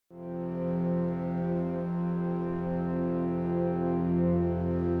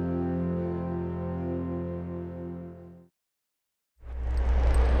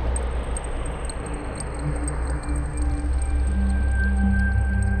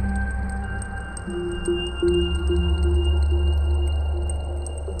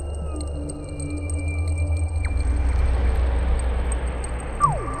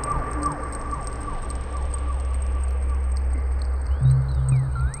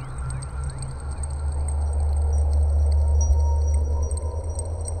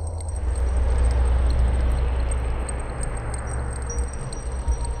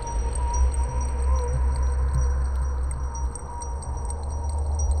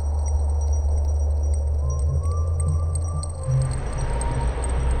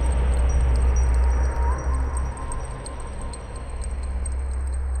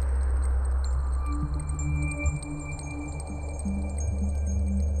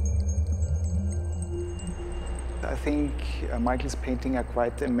I think Michael's paintings are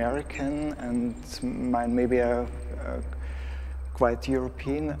quite American and mine maybe are quite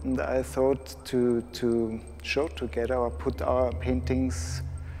European, and I thought to show together or put our paintings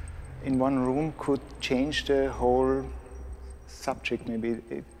in one room could change the whole subject. Maybe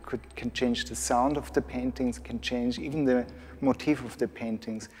it can change the sound of the paintings, can change even the motif of the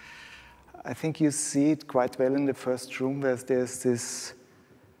paintings. I think you see it quite well in the first room where there's this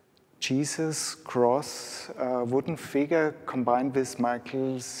Jesus cross, wooden figure combined with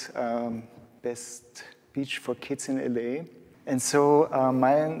Michael's best beach for kids in LA. And so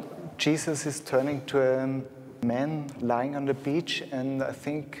my Jesus is turning to a man lying on the beach, and I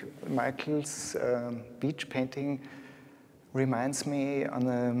think Michael's beach painting reminds me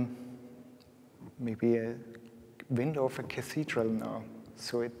on maybe a window of a cathedral now.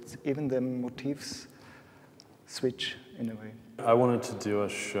 So even the motifs switch in a way. I wanted to do a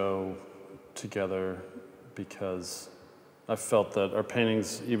show together because I felt that our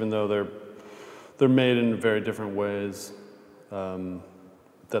paintings, even though they're made in very different ways,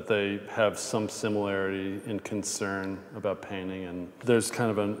 that they have some similarity in concern about painting, and there's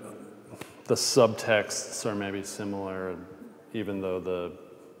kind of the subtexts are maybe similar, even though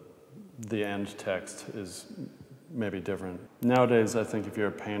the end text is maybe different. Nowadays, I think if you're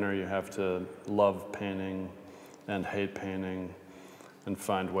a painter, you have to love painting and hate painting and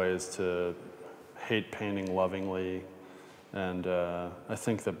find ways to hate painting lovingly, and I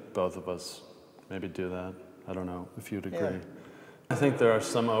think that both of us maybe do that. I don't know if you'd agree. Yeah. I think there are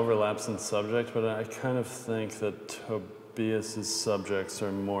some overlaps in subject, but I kind of think that Tobias's subjects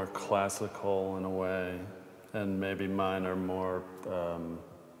are more classical in a way, and maybe mine are more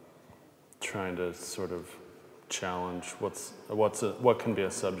trying to sort of challenge what can be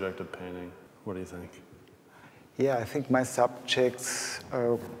a subject of painting. What do you think? Yeah, I think my subjects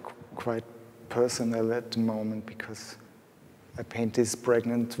are quite personal at the moment because I paint these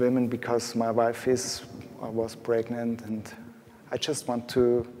pregnant women because my wife was pregnant, and I just want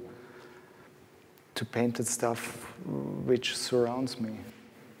to paint the stuff which surrounds me.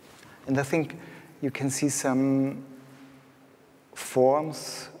 And I think you can see some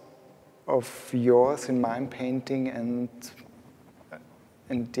forms of yours in my painting, and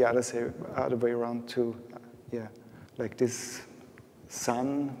the other way around too. Yeah, like this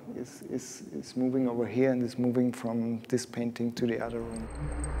sun is moving over here and is moving from this painting to the other room.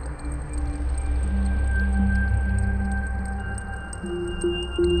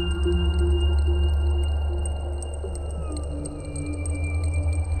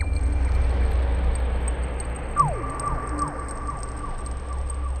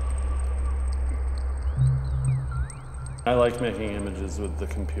 I like making images with the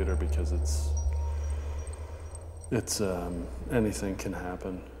computer because it's anything can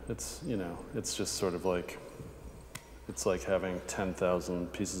happen. It's, you know, it's just sort of like, it's like having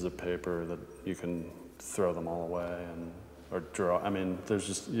 10,000 pieces of paper that you can throw them all away or draw. I mean, there's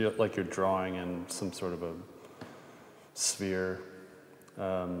just, like you're drawing in some sort of a sphere.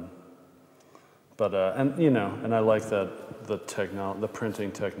 And you know, and I like that the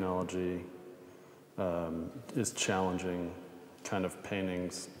printing technology is challenging kind of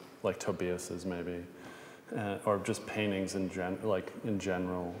paintings like Tobias's maybe. Or just paintings in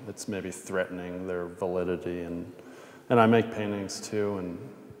general. It's maybe threatening their validity, and I make paintings too,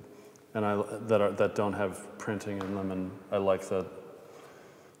 that don't have printing in them, and I like that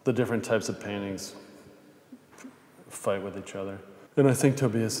the different types of paintings fight with each other. And I think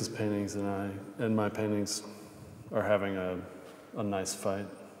Tobias's paintings and my paintings are having a nice fight.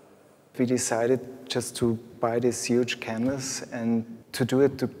 We decided just to buy this huge canvas and to do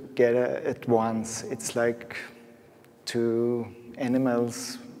it together at once. It's like two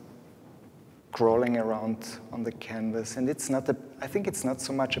animals crawling around on the canvas. And it's not I think it's not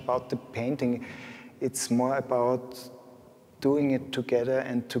so much about the painting, it's more about doing it together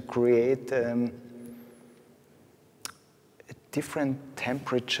and to create a different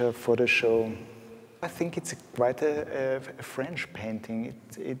temperature for the show. I think it's quite a French painting.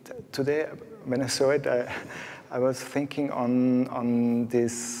 Today, when I saw it, I was thinking on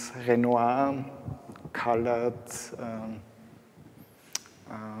this Renoir colored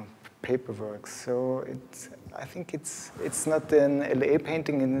paperwork. So I think it's not an LA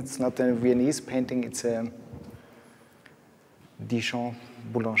painting and it's not a Viennese painting. It's a Dijon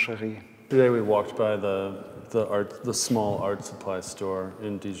boulangerie. Today we walked by the small art supply store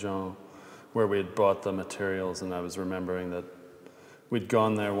in Dijon, where we had bought the materials, and I was remembering that we'd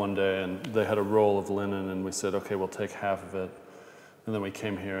gone there one day and they had a roll of linen, and we said, okay, we'll take half of it. And then we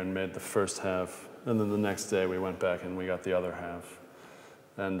came here and made the first half, and then the next day we went back and we got the other half.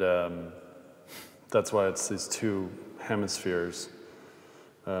 And that's why it's these two hemispheres.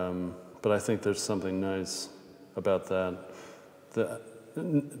 But I think there's something nice about that.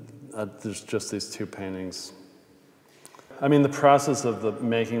 There's just these two paintings. I mean, the process of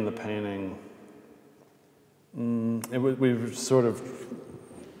making the painting, we were sort of,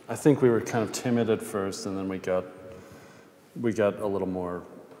 I think we were kind of timid at first, and then we got a little more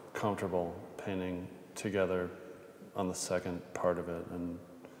comfortable painting together on the second part of it and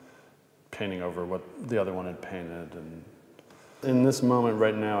painting over what the other one had painted. And in this moment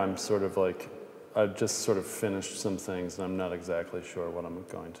right now, I'm sort of like, I've just sort of finished some things and I'm not exactly sure what I'm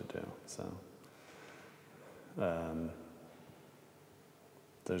going to do. So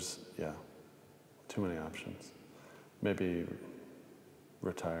there's, yeah, too many options. Maybe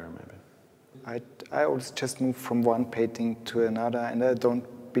retire, maybe. I always just move from one painting to another, and I don't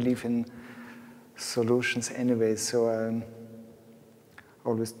believe in solutions anyway, so I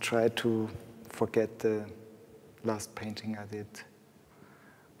always try to forget the last painting I did,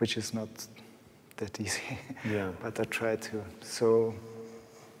 which is not that easy. Yeah. But I try to. So,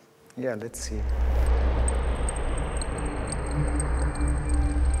 yeah, let's see.